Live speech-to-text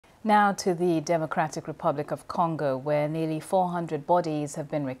Now to the Democratic Republic of Congo, where nearly 400 bodies have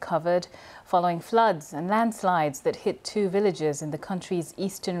been recovered following floods and landslides that hit two villages in the country's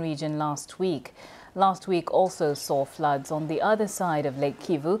eastern region last week. Last week also saw floods on the other side of Lake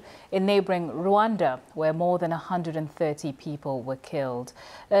Kivu in neighboring Rwanda, where more than 130 people were killed.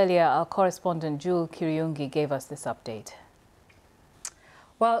 Earlier, our correspondent Jewel Kiriungi gave us this update.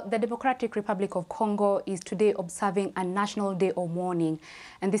 Well, the Democratic Republic of Congo is today observing a national day of mourning,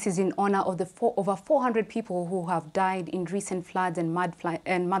 and this is in honor of the over 400 people who have died in recent floods and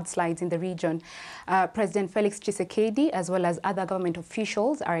mudslides in the region. President Felix Tshisekedi, as well as other government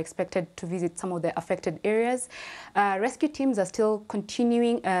officials, are expected to visit some of the affected areas. Rescue teams are still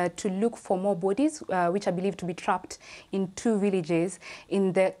continuing to look for more bodies, which are believed to be trapped in two villages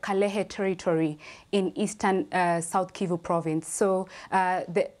in the Kalehe territory in eastern South Kivu province. So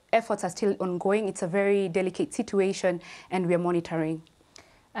the efforts are still ongoing. It's a very delicate situation, and we are monitoring.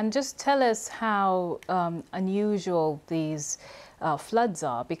 And just tell us how unusual these floods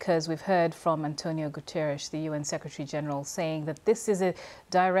are, because we've heard from Antonio Guterres, the UN Secretary General, saying that this is a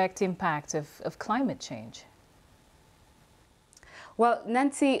direct impact of climate change. Well,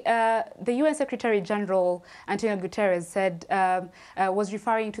 Nancy, the UN Secretary General, Antonio Guterres, said, was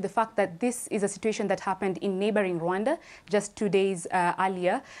referring to the fact that this is a situation that happened in neighboring Rwanda just 2 days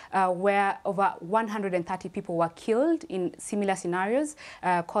earlier, where over 130 people were killed in similar scenarios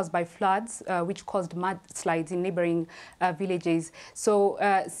caused by floods, which caused mudslides in neighboring villages. So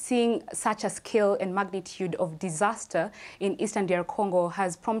seeing such a scale and magnitude of disaster in eastern DR Congo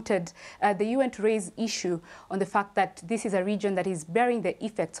has prompted the UN to raise issue on the fact that this is a region that is bearing the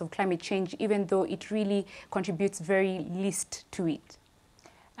effects of climate change, even though it really contributes very least to it.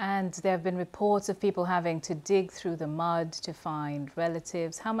 And there have been reports of people having to dig through the mud to find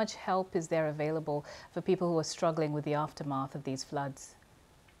relatives. How much help is there available for people who are struggling with the aftermath of these floods?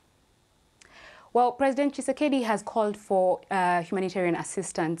 Well, President Tshisekedi has called for humanitarian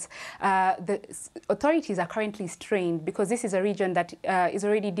assistance. The authorities are currently strained because this is a region that is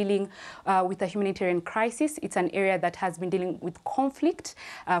already dealing with a humanitarian crisis. It's an area that has been dealing with conflict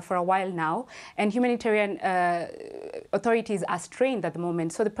for a while now, and humanitarian authorities are strained at the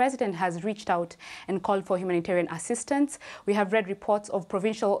moment. So the president has reached out and called for humanitarian assistance. We have read reports of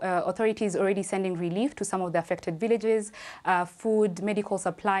provincial authorities already sending relief to some of the affected villages, food, medical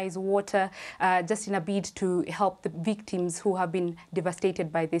supplies, water, just in a bid to help the victims who have been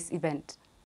devastated by this event.